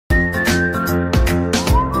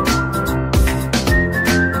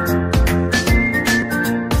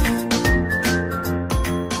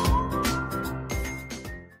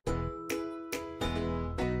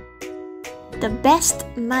the best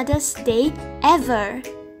Mother's Day ever.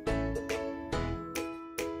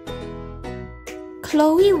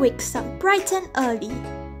 Chloe wakes up bright and early.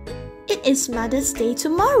 It is Mother's Day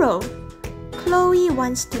tomorrow. Chloe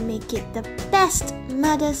wants to make it the best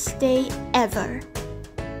Mother's Day ever.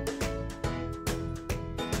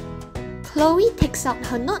 Chloe takes out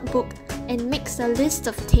her notebook and makes a list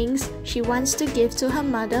of things she wants to give to her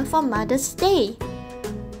mother for Mother's Day.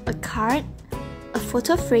 A card, a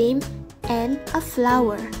photo frame, and a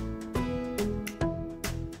flower.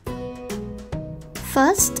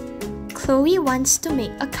 First, Chloe wants to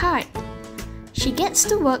make a card. She gets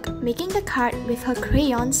to work making the card with her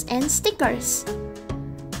crayons and stickers.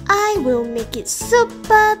 I will make it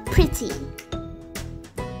super pretty.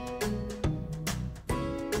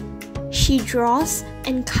 She draws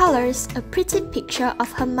and colors a pretty picture of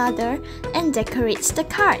her mother and decorates the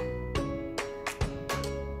card.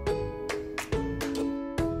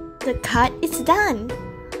 The card is done.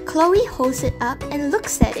 Chloe holds it up and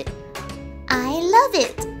looks at it. I love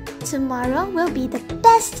it! Tomorrow will be the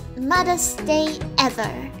best Mother's Day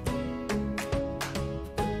ever.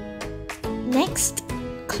 Next,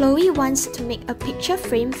 Chloe wants to make a picture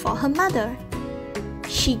frame for her mother.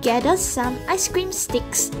 She gathers some ice cream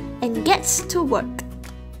sticks and gets to work.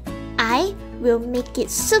 I will make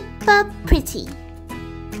it super pretty.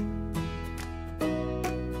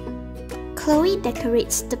 Chloe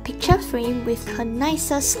decorates the picture frame with her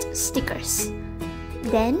nicest stickers.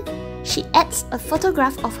 Then, she adds a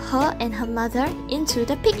photograph of her and her mother into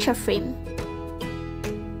the picture frame.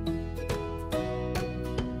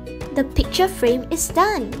 The picture frame is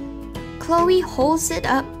done. Chloe holds it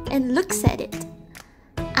up and looks at it.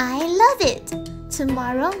 I love it!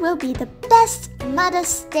 Tomorrow will be the best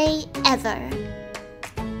Mother's Day ever.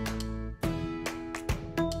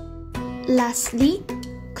 Lastly,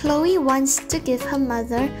 Chloe wants to give her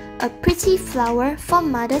mother a pretty flower for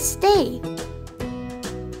Mother's Day.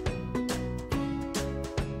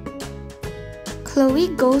 Chloe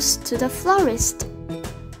goes to the florist.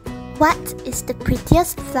 What is the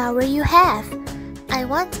prettiest flower you have? I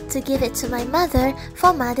want to give it to my mother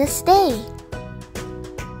for Mother's Day.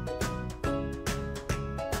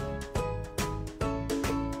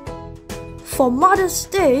 For Mother's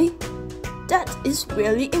Day? That is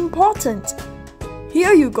really important.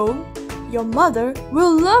 Here you go. Your mother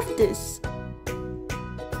will love this.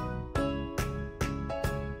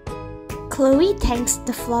 Chloe thanks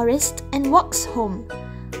the florist and walks home.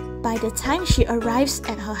 By the time she arrives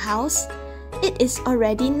at her house, it is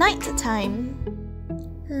already night time.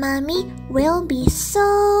 Mommy will be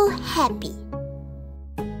so happy.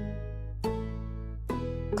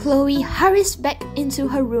 Chloe hurries back into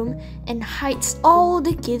her room and hides all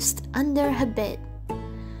the gifts under her bed.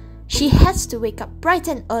 She has to wake up bright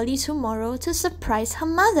and early tomorrow to surprise her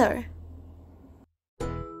mother.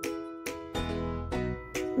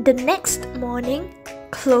 The next morning,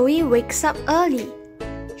 Chloe wakes up early.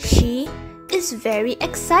 She is very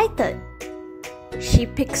excited. She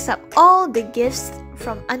picks up all the gifts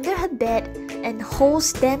from under her bed and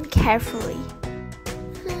holds them carefully.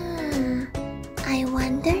 I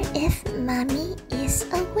wonder if Mommy is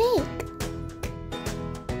awake.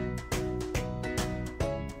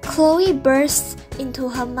 Chloe bursts into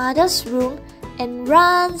her mother's room and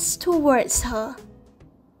runs towards her.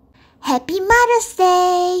 Happy Mother's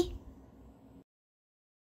Day!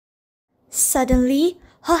 Suddenly,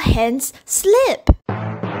 her hands slip.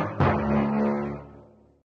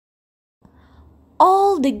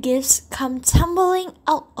 All the gifts come tumbling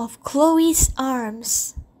out of Chloe's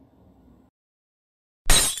arms.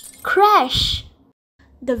 Crash!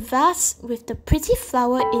 The vase with the pretty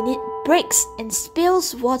flower in it breaks and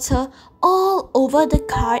spills water all over the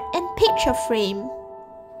card and picture frame.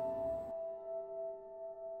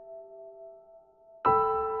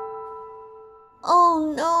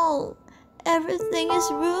 Oh no! Everything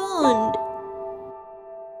is ruined!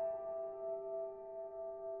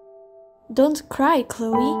 Don't cry,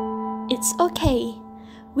 Chloe. It's okay.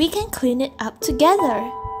 We can clean it up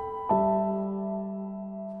together.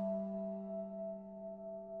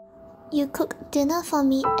 You cook dinner for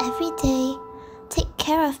me every day, take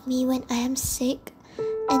care of me when I am sick,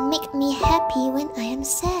 and make me happy when I am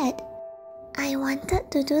sad. I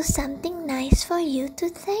wanted to do something nice for you to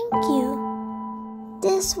thank you.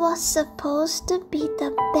 This was supposed to be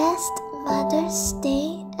the best Mother's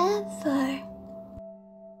Day ever.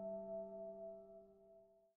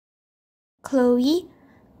 Chloe,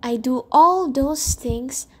 I do all those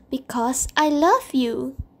things because I love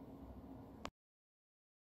you.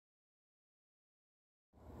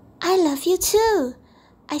 I love you too.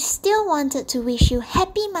 I still wanted to wish you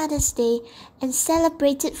Happy Mother's Day and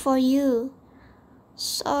celebrate it for you.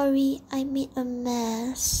 Sorry, I made a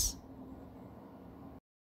mess.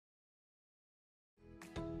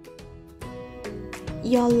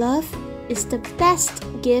 Your love is the best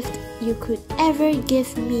gift you could ever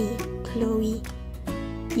give me, Chloe.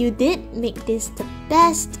 You did make this the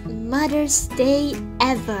best Mother's Day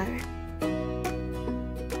ever.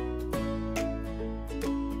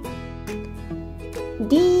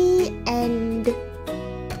 The end.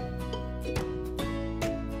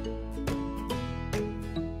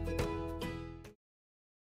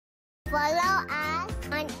 Voila!